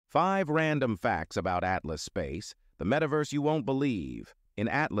5 random facts about Atlas Space, the metaverse you won't believe. In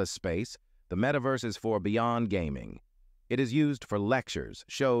Atlas Space, the metaverse is for beyond gaming. It is used for lectures,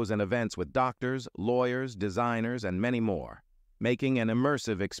 shows, and events with doctors, lawyers, designers, and many more, making an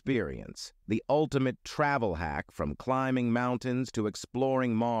immersive experience, the ultimate travel hack from climbing mountains to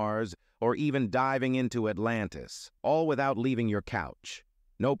exploring Mars or even diving into Atlantis, all without leaving your couch.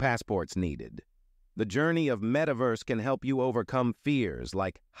 No passports needed. The journey of Metaverse can help you overcome fears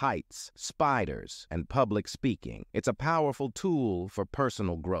like heights, spiders, and public speaking. It's a powerful tool for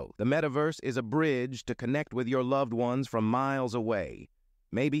personal growth. The Metaverse is a bridge to connect with your loved ones from miles away,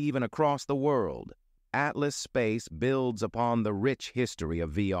 maybe even across the world. Atlas Space builds upon the rich history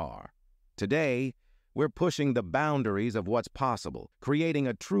of VR. Today, we're pushing the boundaries of what's possible, creating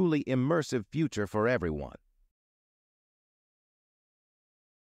a truly immersive future for everyone.